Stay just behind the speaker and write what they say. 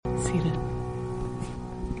seated.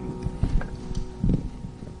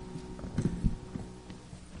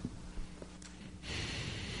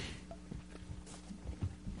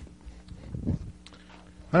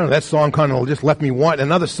 I don't know, that song kind of just left me wanting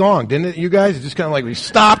another song, didn't it, you guys? It just kind of like we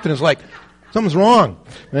stopped and it's like, something's wrong.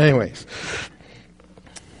 Anyways.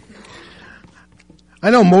 I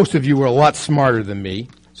know most of you are a lot smarter than me,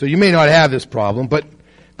 so you may not have this problem, but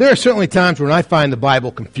there are certainly times when I find the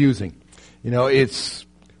Bible confusing. You know,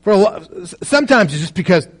 sometimes it's just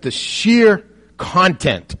because the sheer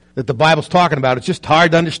content that the Bible's talking about, it's just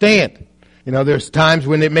hard to understand. You know, there's times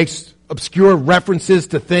when it makes obscure references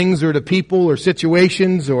to things or to people or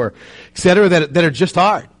situations or et cetera that are just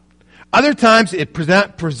hard. Other times it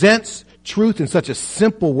presents truth in such a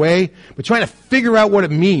simple way, but trying to figure out what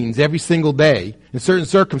it means every single day in certain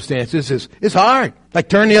circumstances is hard. Like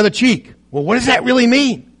turn the other cheek. Well, what does that really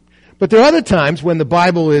mean? But there are other times when the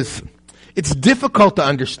Bible it's difficult to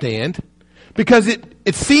understand because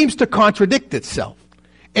it seems to contradict itself.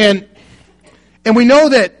 And we know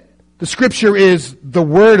that the Scripture is the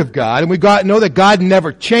Word of God, and we know that God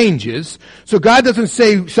never changes. So God doesn't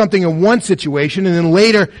say something in one situation and then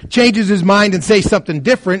later changes His mind and say something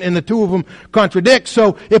different, and the two of them contradict.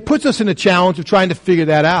 So it puts us in a challenge of trying to figure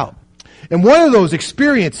that out. And one of those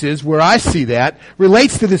experiences where I see that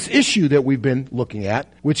relates to this issue that we've been looking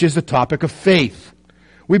at, which is the topic of faith.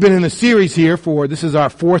 We've been in a series here this is our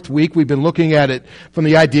 4th week. We've been looking at it from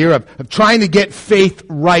the idea of trying to get faith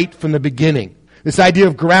right from the beginning. This idea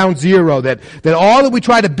of ground zero, that all that we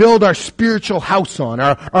try to build our spiritual house on,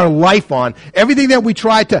 our life on, everything that we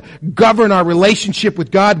try to govern our relationship with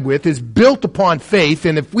God with is built upon faith,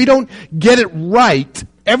 and if we don't get it right,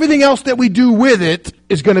 everything else that we do with it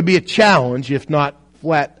is going to be a challenge, if not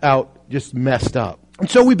flat out just messed up. And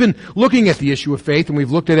so we've been looking at the issue of faith, and we've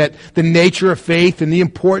looked at the nature of faith and the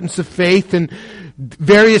importance of faith and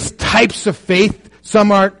various types of faith,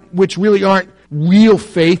 which really aren't real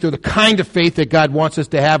faith or the kind of faith that God wants us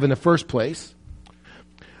to have in the first place.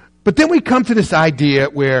 But then we come to this idea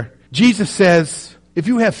where Jesus says, if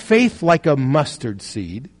you have faith like a mustard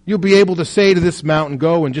seed, you'll be able to say to this mountain,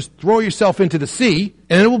 go and just throw yourself into the sea,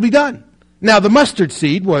 and it will be done. Now, the mustard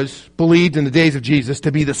seed was believed in the days of Jesus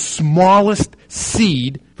to be the smallest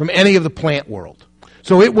seed from any of the plant world.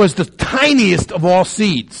 So it was the tiniest of all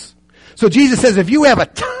seeds. So Jesus says, if you have a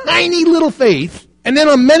tiny little faith, and then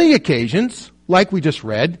on many occasions, like we just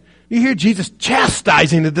read, you hear Jesus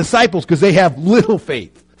chastising the disciples because they have little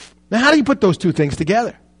faith. Now, how do you put those two things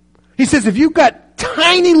together? He says, if you've got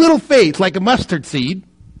tiny little faith like a mustard seed,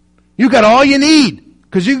 you've got all you need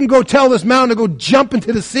because you can go tell this mountain to go jump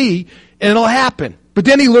into the sea and it'll happen. But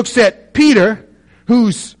then he looks at Peter,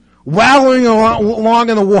 who's wallowing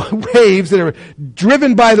along in the waves that are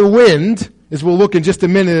driven by the wind, as we'll look in just a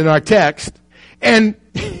minute in our text, and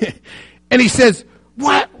he says,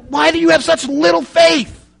 why do you have such little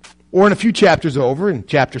faith? Or in a few chapters over, in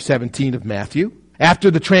chapter 17 of Matthew,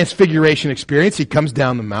 after the transfiguration experience, he comes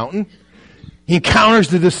down the mountain. He encounters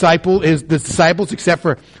the disciples, except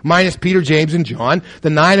for minus Peter, James, and John. The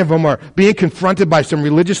 9 of them are being confronted by some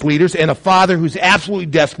religious leaders and a father who's absolutely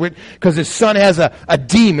desperate because his son has a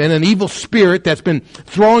demon, an evil spirit that's been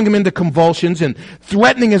throwing him into convulsions and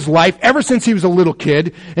threatening his life ever since he was a little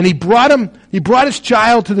kid. And he brought his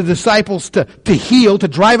child to the disciples to heal, to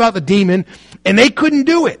drive out the demon, and they couldn't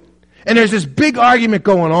do it. And there's this big argument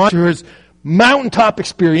going on. There's mountaintop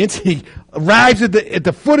experience. He arrives at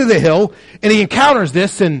the foot of the hill, and he encounters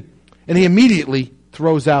this, and he immediately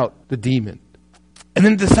throws out the demon. And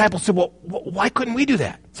then the disciples said, well, why couldn't we do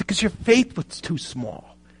that? He said, because your faith was too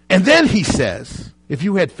small. And then he says, if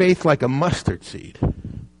you had faith like a mustard seed,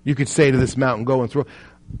 you could say to this mountain, go and throw.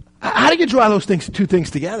 How do you draw those two things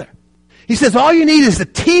together? He says, all you need is the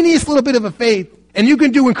teeniest little bit of a faith, and you can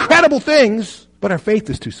do incredible things, but our faith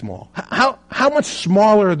is too small. How much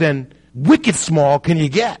smaller than wicked small can you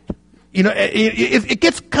get? You know, it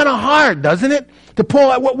gets kind of hard, doesn't it? To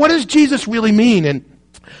pull out, what does Jesus really mean? And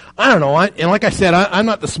I don't know. And like I said, I'm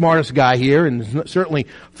not the smartest guy here, and certainly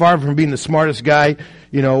far from being the smartest guy,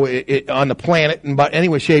 you know, on the planet in any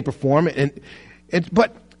way, shape, or form.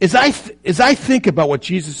 But as I think about what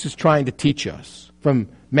Jesus is trying to teach us from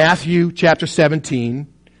Matthew chapter 17,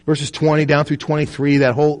 verses 20 down through 23,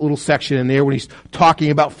 that whole little section in there when he's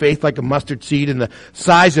talking about faith like a mustard seed and the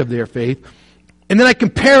size of their faith. And then I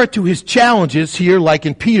compare it to his challenges here, like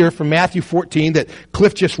in Peter from Matthew 14 that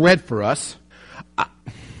Cliff just read for us.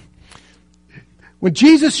 When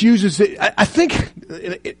Jesus uses it, I think,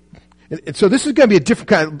 so this is going to be a different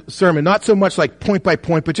kind of sermon, not so much like point by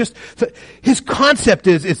point, but just his concept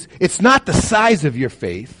is it's not the size of your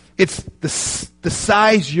faith, it's the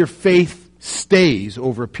size your faith stays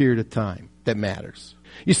over a period of time that matters.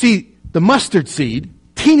 You see, the mustard seed,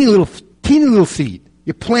 teeny little seed,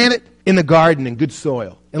 you plant it in the garden in good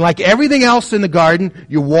soil. And like everything else in the garden,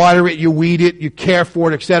 you water it, you weed it, you care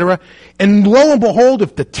for it, etc. And lo and behold,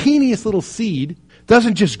 if the teeniest little seed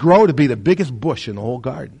doesn't just grow to be the biggest bush in the whole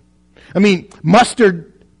garden. I mean, mustard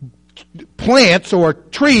plants or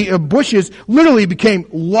bushes literally became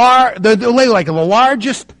like the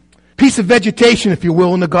largest piece of vegetation, if you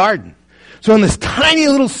will, in the garden. So in this tiny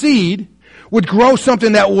little seed would grow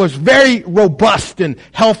something that was very robust and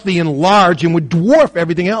healthy and large and would dwarf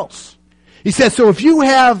everything else. He says, so if you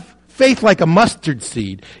have faith like a mustard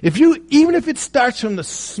seed, even if it starts from the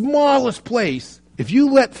smallest place, if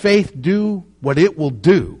you let faith do what it will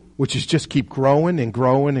do, which is just keep growing and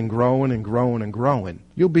growing and growing and growing and growing,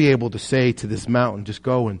 you'll be able to say to this mountain, just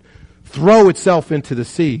go and throw itself into the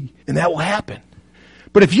sea, and that will happen.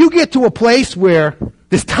 But if you get to a place where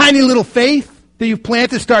this tiny little faith that you've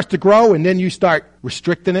planted starts to grow and then you start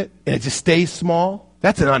restricting it and it just stays small,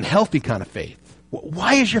 that's an unhealthy kind of faith.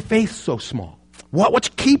 Why is your faith so small? What's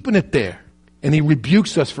keeping it there? And he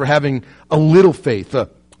rebukes us for having a little faith, a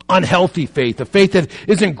unhealthy faith, a faith that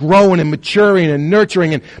isn't growing and maturing and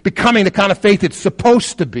nurturing and becoming the kind of faith it's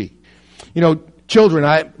supposed to be. You know,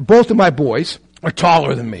 children, both of my boys are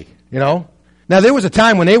taller than me, you know. Now, there was a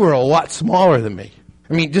time when they were a lot smaller than me.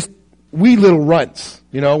 I mean, just wee little runts.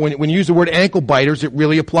 You know, when you use the word ankle biters, it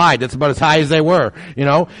really applied. That's about as high as they were, you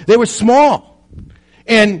know. They were small.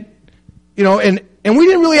 And, you know, and we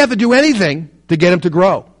didn't really have to do anything to get them to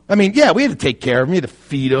grow. I mean, yeah, we had to take care of them. We had to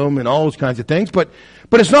feed them and all those kinds of things. But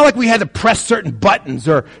it's not like we had to press certain buttons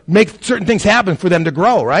or make certain things happen for them to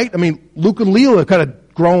grow, right? I mean, Luke and Leela are kind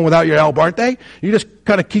of growing without your help, aren't they? You just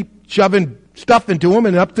kind of keep shoving stuff into them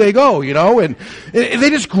and up they go, you know. And they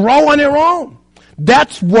just grow on their own.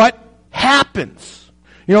 That's what happens.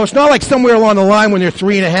 You know, it's not like somewhere along the line when they're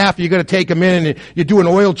 3.5, you're going to take them in and you do an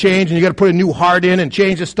oil change and you got to put a new heart in and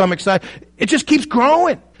change the stomach size. It just keeps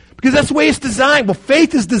growing because that's the way it's designed. Well,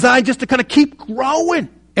 faith is designed just to kind of keep growing.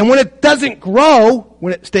 And when it doesn't grow,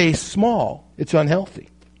 when it stays small, it's unhealthy.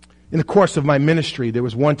 In the course of my ministry, there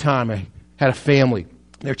was one time I had a family.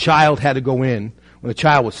 Their child had to go in when the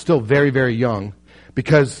child was still very, very young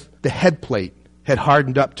because the head plate had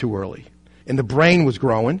hardened up too early. And the brain was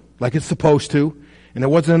growing like it's supposed to. And there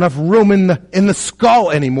wasn't enough room in the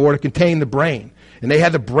skull anymore to contain the brain. And they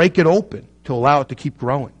had to break it open to allow it to keep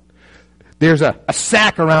growing. There's a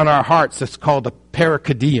sac around our hearts that's called the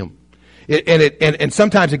pericardium. And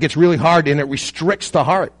sometimes it gets really hard and it restricts the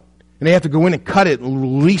heart. And they have to go in and cut it and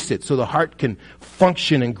release it so the heart can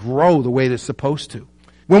function and grow the way it's supposed to.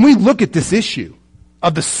 When we look at this issue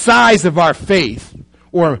of the size of our faith,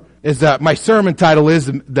 or as my sermon title is,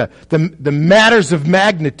 the matters of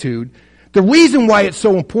magnitude, the reason why it's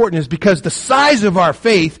so important is because the size of our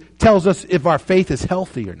faith tells us if our faith is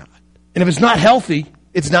healthy or not. And if it's not healthy,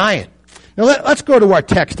 it's dying. Now let's go to our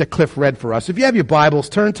text that Cliff read for us. If you have your Bibles,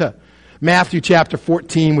 turn to Matthew chapter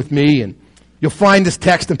 14 with me, and you'll find this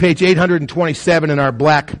text on page 827 in our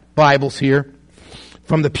black Bibles here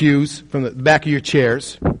from the pews, from the back of your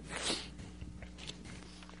chairs.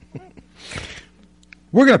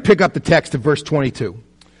 We're going to pick up the text at verse 22.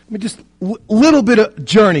 I mean, just a little bit of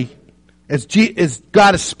journey as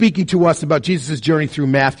God is speaking to us about Jesus' journey through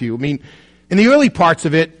Matthew. I mean, in the early parts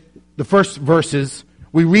of it, the first verses,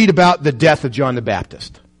 we read about the death of John the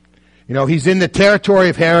Baptist. You know, he's in the territory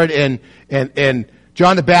of Herod, and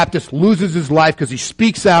John the Baptist loses his life because he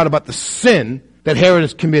speaks out about the sin that Herod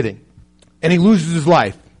is committing. And he loses his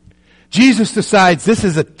life. Jesus decides this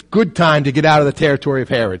is a good time to get out of the territory of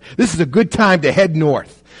Herod. This is a good time to head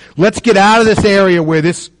north. Let's get out of this area where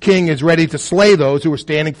this king is ready to slay those who are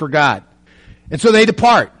standing for God. And so they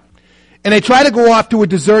depart. And they try to go off to a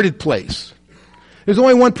deserted place. There's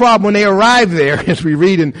only one problem. When they arrive there, as we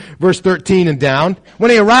read in verse 13 and down, when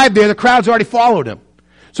they arrive there, the crowd's already followed him.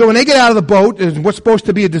 So when they get out of the boat, in what's supposed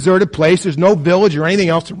to be a deserted place, there's no village or anything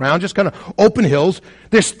else around, just kind of open hills.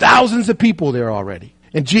 There's thousands of people there already.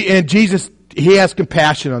 And Jesus, he has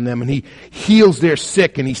compassion on them, and he heals their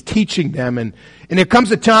sick, and he's teaching them. And there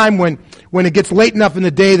comes a time when it gets late enough in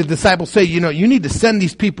the day, the disciples say, you know, you need to send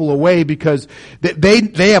these people away because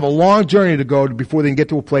they have a long journey to go before they can get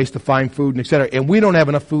to a place to find food and et cetera. And we don't have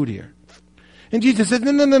enough food here. And Jesus says,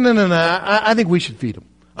 no. I think we should feed them.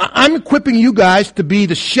 I'm equipping you guys to be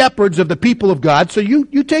the shepherds of the people of God, so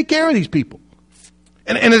you take care of these people.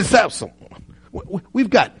 And it's so we've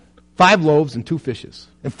got 5 loaves and 2 fishes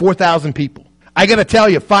and 4,000 people. I got to tell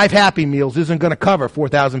you, 5 Happy Meals isn't going to cover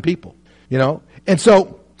 4,000 people, you know. And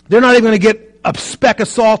so they're not even going to get a speck of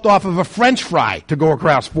salt off of a French fry to go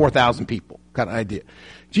across 4,000 people, kind of idea.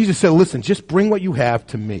 Jesus said, listen, just bring what you have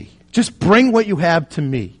to me. Just bring what you have to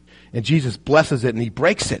me. And Jesus blesses it and he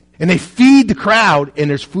breaks it. And they feed the crowd and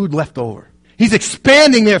there's food left over. He's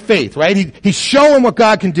expanding their faith, right? He's showing what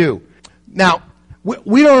God can do. Now,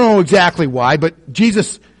 we don't know exactly why, but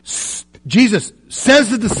Jesus sends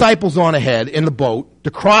the disciples on ahead in the boat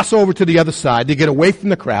to cross over to the other side to get away from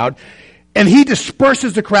the crowd. And he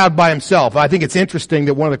disperses the crowd by himself. I think it's interesting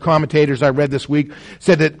that one of the commentators I read this week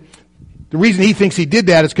said that the reason he thinks he did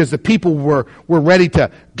that is because the people were ready to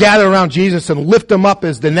gather around Jesus and lift him up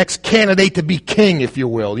as the next candidate to be king, if you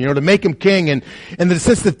will, to make him king. And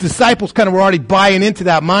since the disciples kind of were already buying into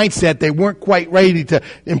that mindset, they weren't quite ready to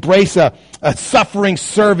embrace a suffering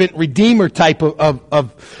servant redeemer type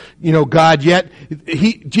of God yet.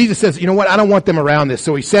 Jesus says, you know what, I don't want them around this.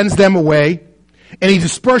 So he sends them away. And he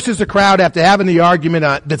disperses the crowd after having the argument,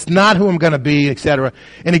 that's not who I'm going to be, etc.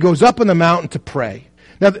 And he goes up on the mountain to pray.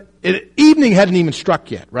 Now, evening hadn't even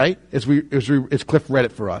struck yet, right? As Cliff read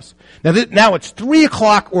it for us. Now it's 3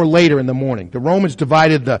 o'clock or later in the morning. The Romans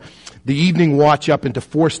divided the evening watch up into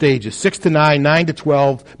 4 stages: 6 to 9, 9 to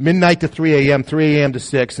 12, midnight to 3 a.m., 3 a.m. to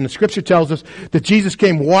 6. And the Scripture tells us that Jesus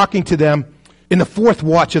came walking to them in the 4th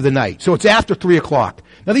watch of the night. So it's after 3 o'clock.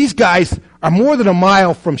 Now these guys are more than a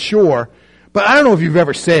mile from shore. But I don't know if you've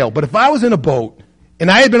ever sailed, but if I was in a boat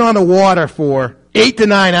and I had been on the water for 8 to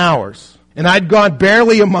 9 hours and I'd gone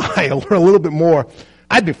barely a mile or a little bit more,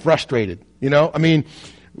 I'd be frustrated. I mean,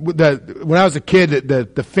 when I was a kid,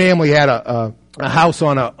 the family had a house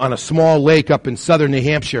on a small lake up in southern New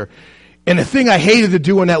Hampshire. And the thing I hated to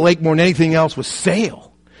do on that lake more than anything else was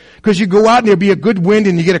sail. Because you go out and there'd be a good wind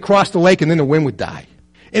and you get across the lake and then the wind would die.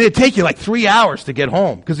 And it'd take you like 3 hours to get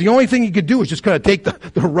home. Because the only thing you could do is just kind of take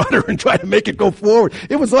the rudder and try to make it go forward.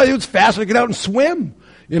 It was faster to get out and swim,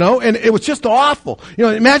 and it was just awful.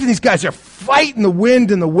 Imagine these guys are fighting the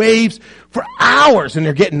wind and the waves for hours and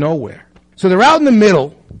they're getting nowhere. So they're out in the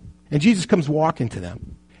middle and Jesus comes walking to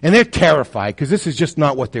them. And they're terrified because this is just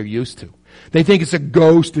not what they're used to. They think it's a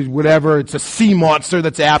ghost or whatever. It's a sea monster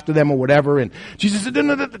that's after them or whatever. And Jesus said,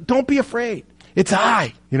 no, don't be afraid. It's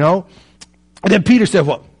I, And then Peter said,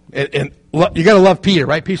 well, and you got to love Peter,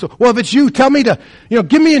 right? Peter said, well, if it's you, tell me to,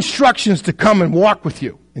 give me instructions to come and walk with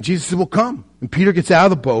you. And Jesus said, well, come. And Peter gets out of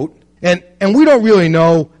the boat. And we don't really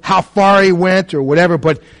know how far he went or whatever,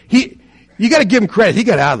 but you got to give him credit. He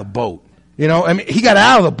got out of the boat. He got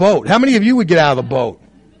out of the boat. How many of you would get out of the boat?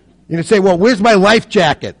 Say, well, where's my life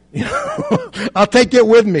jacket? I'll take it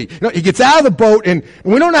with me. He gets out of the boat, and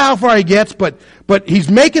we don't know how far he gets, but he's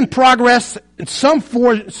making progress in some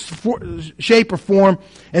shape or form,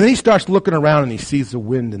 and then he starts looking around and he sees the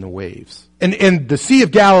wind and the waves. And the Sea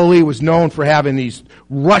of Galilee was known for having these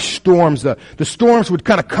rush storms. The storms would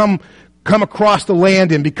kind of come across the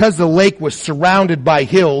land, and because the lake was surrounded by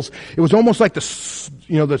hills, it was almost like the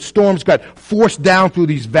storms got forced down through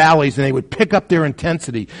these valleys, and they would pick up their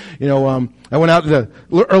intensity. I went out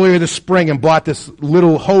earlier this spring and bought this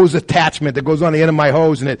little hose attachment that goes on the end of my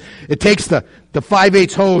hose, and it takes the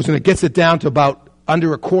 5/8 hose and it gets it down to about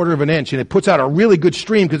under 1/4 of an inch, and it puts out a really good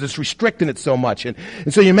stream because it's restricting it so much. And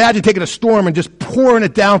so you imagine taking a storm and just pouring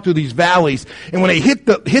it down through these valleys, and when they hit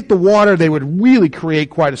the water, they would really create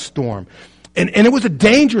quite a storm. And it was a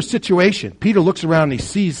dangerous situation. Peter looks around and he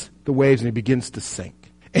sees the waves and he begins to sink.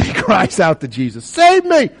 And he cries out to Jesus, save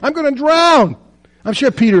me! I'm going to drown! I'm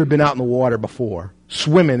sure Peter had been out in the water before,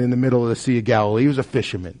 swimming in the middle of the Sea of Galilee. He was a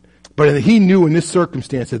fisherman. But he knew in this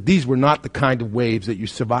circumstance that these were not the kind of waves that you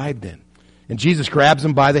survived in. And Jesus grabs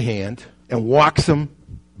him by the hand and walks him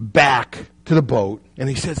back to the boat. And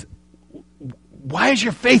he says, why is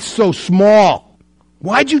your faith so small?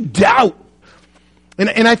 Why'd you doubt?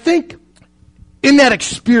 And I think in that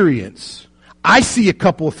experience, I see a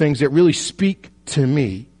couple of things that really speak to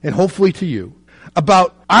me, and hopefully to you,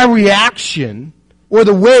 about our reaction or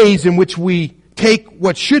the ways in which we take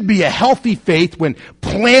what should be a healthy faith when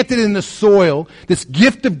planted in the soil, this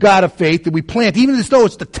gift of God of faith that we plant, even as though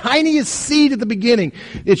it's the tiniest seed at the beginning,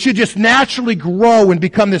 it should just naturally grow and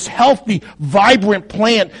become this healthy, vibrant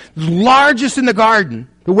plant, largest in the garden,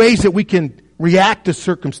 the ways that we can react to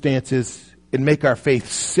circumstances and make our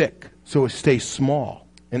faith sick so it stays small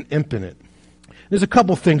and impotent. There's a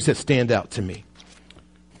couple things that stand out to me.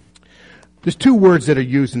 There's 2 words that are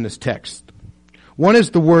used in this text. One is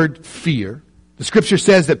the word fear. The scripture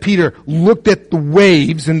says that Peter looked at the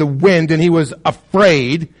waves and the wind and he was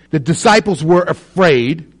afraid. The disciples were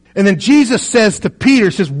afraid. And then Jesus says to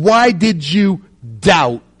Peter, why did you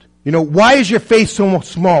doubt? Why is your faith so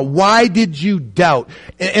small? Why did you doubt?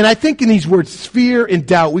 And I think in these words, fear and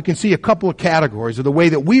doubt, we can see a couple of categories of the way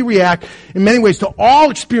that we react in many ways to all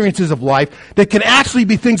experiences of life that can actually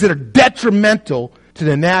be things that are detrimental to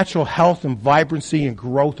the natural health and vibrancy and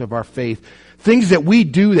growth of our faith. Things that we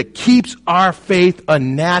do that keeps our faith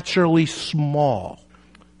unnaturally small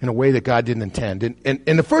in a way that God didn't intend.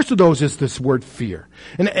 And the first of those is this word fear.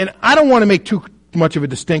 And I don't want to make too much of a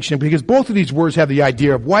distinction because both of these words have the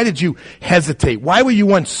idea of why did you hesitate? Why were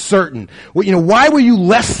you uncertain? Well, why were you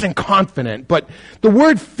less than confident? But the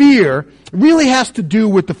word fear really has to do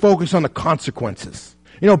with the focus on the consequences.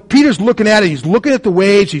 Peter's looking at it, he's looking at the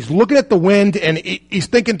waves, he's looking at the wind, and he's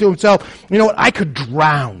thinking to himself, I could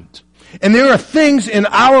drown. And there are things in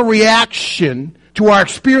our reaction to our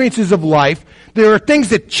experiences of life, there are things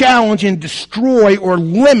that challenge and destroy or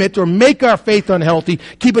limit or make our faith unhealthy,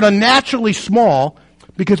 keep it unnaturally small,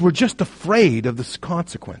 because we're just afraid of the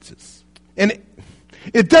consequences. And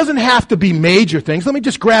it doesn't have to be major things. Let me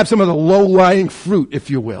just grab some of the low-lying fruit, if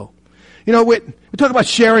you will. We talk about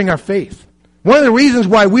sharing our faith. One of the reasons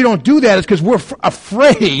why we don't do that is because we're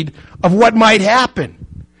afraid of what might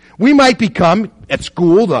happen. We might become, at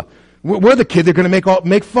school, we're the kid they're going to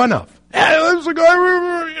make fun of.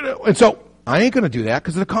 And so I ain't going to do that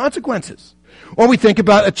because of the consequences. Or we think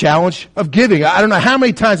about a challenge of giving. I don't know how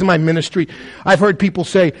many times in my ministry I've heard people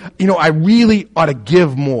say, I really ought to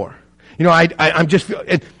give more. I'm just,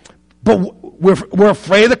 but we're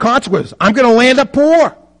afraid of the consequences. I'm going to land up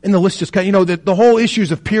poor. And the list just kind of, the whole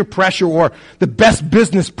issues of peer pressure or the best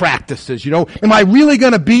business practices, am I really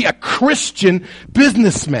going to be a Christian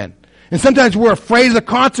businessman? And sometimes we're afraid of the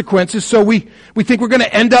consequences, so we think we're going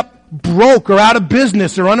to end up broke or out of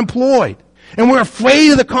business or unemployed. And we're afraid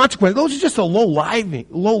of the consequences. Those are just the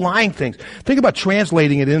low-lying things. Think about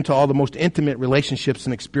translating it into all the most intimate relationships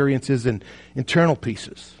and experiences and internal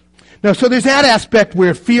pieces. Now, so there's that aspect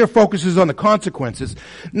where fear focuses on the consequences.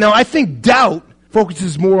 Now, I think doubt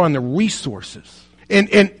focuses more on the resources. And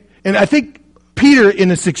I think Peter, in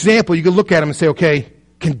this example, you could look at him and say, okay,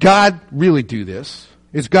 can God really do this?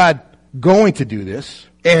 Is God going to do this?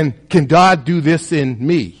 And can God do this in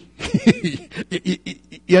me?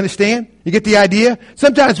 You understand? You get the idea?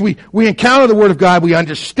 Sometimes we encounter the Word of God, we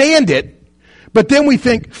understand it, but then we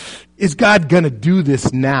think, is God going to do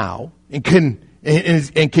this now? And can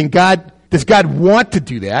God, does God want to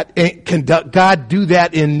do that? And can God do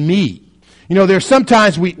that in me? There's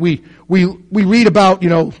sometimes we read about,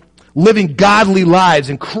 living godly lives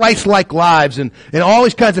and Christ-like lives and all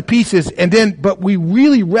these kinds of pieces, but we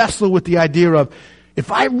really wrestle with the idea of,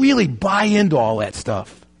 if I really buy into all that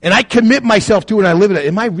stuff, and I commit myself to it and I live in it,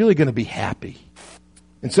 am I really going to be happy?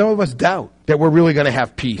 And some of us doubt that we're really going to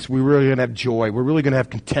have peace, we're really going to have joy, we're really going to have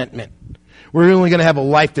contentment. We're really going to have a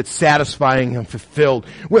life that's satisfying and fulfilled.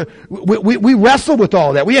 We wrestle with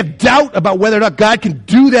all that. We have doubt about whether or not God can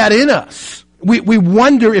do that in us. We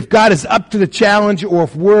wonder if God is up to the challenge or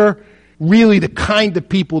if we're really the kind of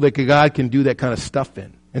people that God can do that kind of stuff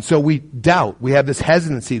in. And so we doubt. We have this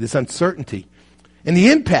hesitancy, this uncertainty. And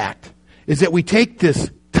the impact is that we take this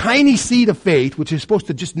tiny seed of faith, which is supposed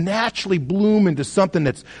to just naturally bloom into something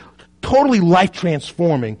that's totally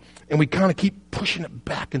life-transforming, and we kind of keep pushing it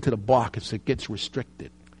back into the box as it gets restricted.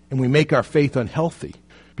 And we make our faith unhealthy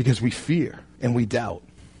because we fear and we doubt.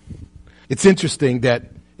 It's interesting that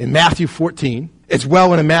in Matthew 14, as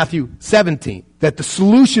well in Matthew 17, that the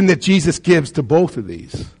solution that Jesus gives to both of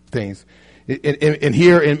these things, and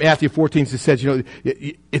here in Matthew 14 it says,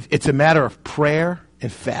 it's a matter of prayer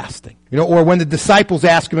and fasting. Or when the disciples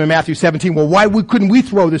ask him in Matthew 17, well, why couldn't we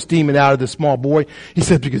throw this demon out of this small boy? He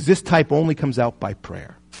said, because this type only comes out by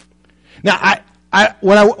prayer. Now,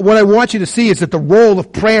 what I want you to see is that the role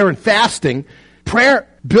of prayer and fasting, prayer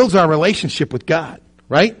builds our relationship with God,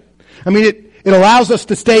 right? I mean, it allows us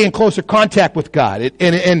to stay in closer contact with God.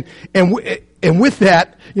 And with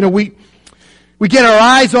that, we get our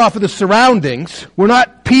eyes off of the surroundings. We're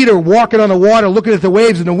not Peter walking on the water looking at the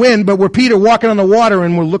waves and the wind, but we're Peter walking on the water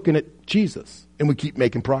and we're looking at Jesus. And we keep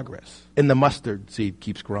making progress. And the mustard seed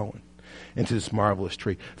keeps growing into this marvelous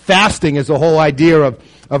tree. Fasting is the whole idea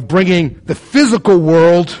of bringing the physical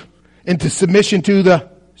world into submission to the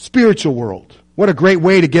spiritual world. What a great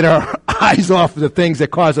way to get our eyes off of the things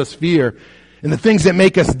that cause us fear and the things that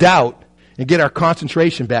make us doubt and get our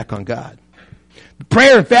concentration back on God.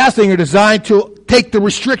 Prayer and fasting are designed to take the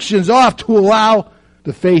restrictions off to allow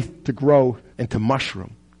the faith to grow and to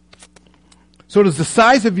mushroom. So does the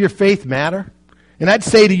size of your faith matter? And I'd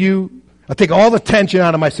say to you, I'll take all the tension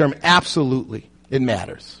out of my sermon. Absolutely, it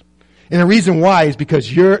matters. And the reason why is because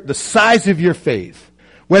the size of your faith,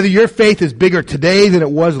 whether your faith is bigger today than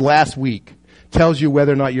it was last week, tells you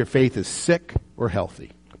whether or not your faith is sick or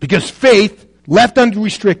healthy. Because faith, left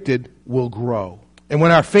unrestricted, will grow. And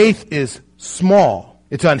when our faith is small,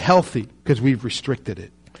 it's unhealthy because we've restricted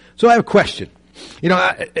it. So I have a question.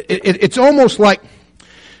 It's almost like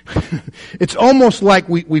It's almost like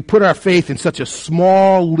we put our faith in such a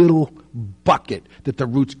small little bucket that the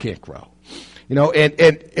roots can't grow.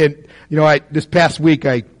 This past week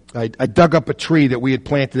I dug up a tree that we had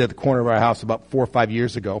planted at the corner of our house about 4 or 5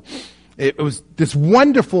 years ago. It was this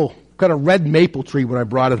wonderful kind of red maple tree when I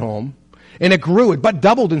brought it home. And it grew. It but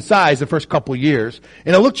doubled in size the first couple of years.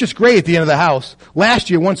 And it looked just great at the end of the house. Last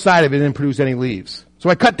year, one side of it didn't produce any leaves. So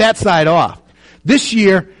I cut that side off. This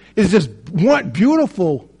year is just one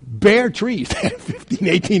beautiful bare trees, 15,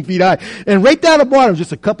 18 feet high. And right down the bottom,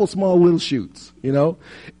 just a couple small little shoots,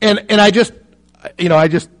 And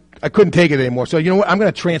I couldn't take it anymore. So, you know what? I'm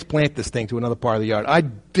going to transplant this thing to another part of the yard. I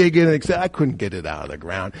dig in and I couldn't get it out of the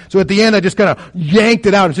ground. So at the end, I just kind of yanked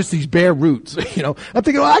it out. It's just these bare roots, I'm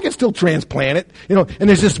thinking, I can still transplant it, and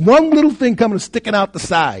there's just one little thing coming sticking out the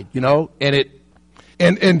side,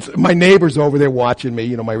 and my neighbor's over there watching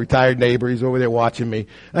me, my retired neighbor, he's over there watching me.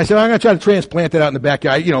 And I said, I'm going to try to transplant it out in the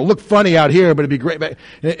backyard. Look funny out here, but it'd be great.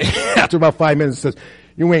 After about 5 minutes, it says,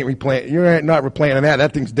 you're not replanting that.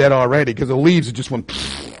 That thing's dead already because the leaves just went,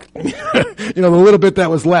 the little bit that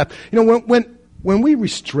was left. When we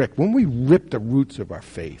restrict, when we rip the roots of our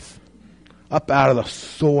faith up out of the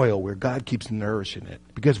soil where God keeps nourishing it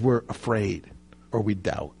because we're afraid or we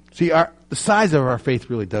doubt. See, the size of our faith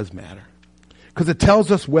really does matter because it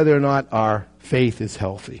tells us whether or not our faith is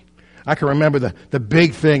healthy. I can remember the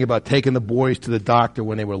big thing about taking the boys to the doctor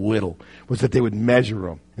when they were little was that they would measure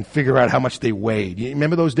them and figure out how much they weighed. You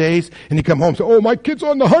remember those days? And you come home and say, my kid's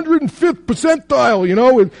on the 105th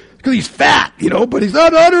percentile, because he's fat, but he's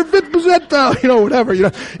not 105th percentile, whatever.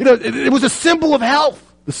 It was a symbol of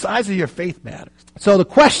health. The size of your faith matters. So the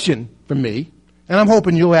question for me, and I'm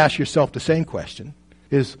hoping you'll ask yourself the same question,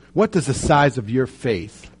 is what does the size of your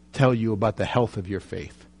faith tell you about the health of your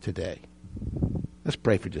faith today? Let's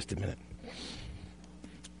pray for just a minute.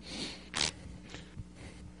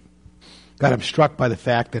 God, I'm struck by the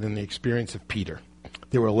fact that in the experience of Peter,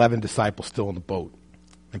 there were 11 disciples still in the boat,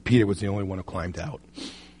 and Peter was the only one who climbed out.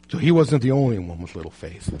 So he wasn't the only one with little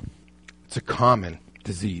faith. It's a common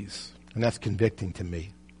disease, and that's convicting to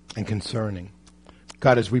me and concerning.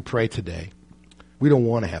 God, as we pray today, we don't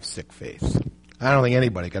want to have sick faith. I don't think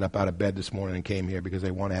anybody got up out of bed this morning and came here because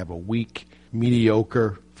they want to have a weak,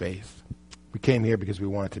 mediocre faith. We came here because we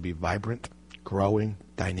want it to be vibrant, growing,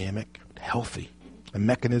 dynamic, healthy, a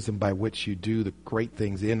mechanism by which you do the great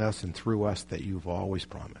things in us and through us that you've always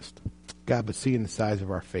promised. God, but seeing the size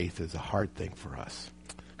of our faith is a hard thing for us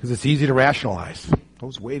because it's easy to rationalize.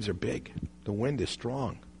 Those waves are big. The wind is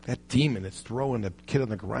strong. That demon that's throwing the kid on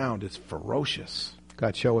the ground is ferocious.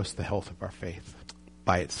 God, show us the health of our faith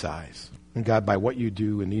by its size. And God, by what you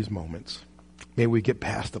do in these moments, may we get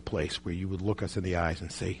past the place where you would look us in the eyes and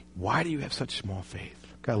say, why do you have such small faith?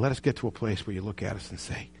 God, let us get to a place where you look at us and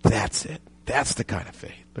say, that's it. That's the kind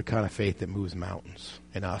of faith that moves mountains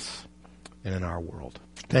in us and in our world.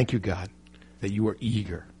 Thank you, God, that you are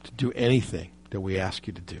eager to do anything that we ask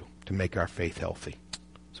you to do to make our faith healthy.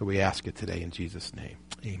 So we ask it today in Jesus' name.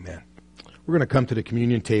 Amen. We're going to come to the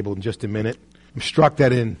communion table in just a minute. I'm struck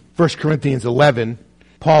that in 1 Corinthians 11,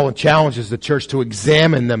 Paul challenges the church to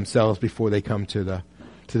examine themselves before they come to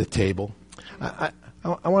the table. I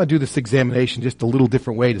want to do this examination just a little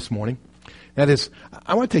different way this morning. That is,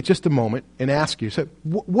 I want to take just a moment and ask you, so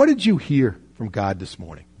what did you hear from God this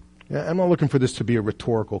morning? I'm not looking for this to be a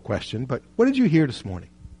rhetorical question, but what did you hear this morning?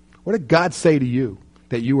 What did God say to you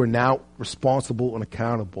that you are now responsible and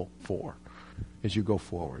accountable for as you go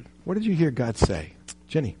forward? What did you hear God say?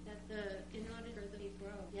 Jenny? In order for the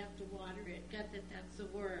grow, you have to water it. That's the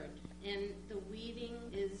word. And the weeding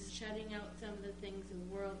is shutting out some of the things in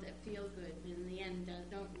the world that feel good, in the end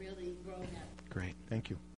don't really grow that. Great. Thank you.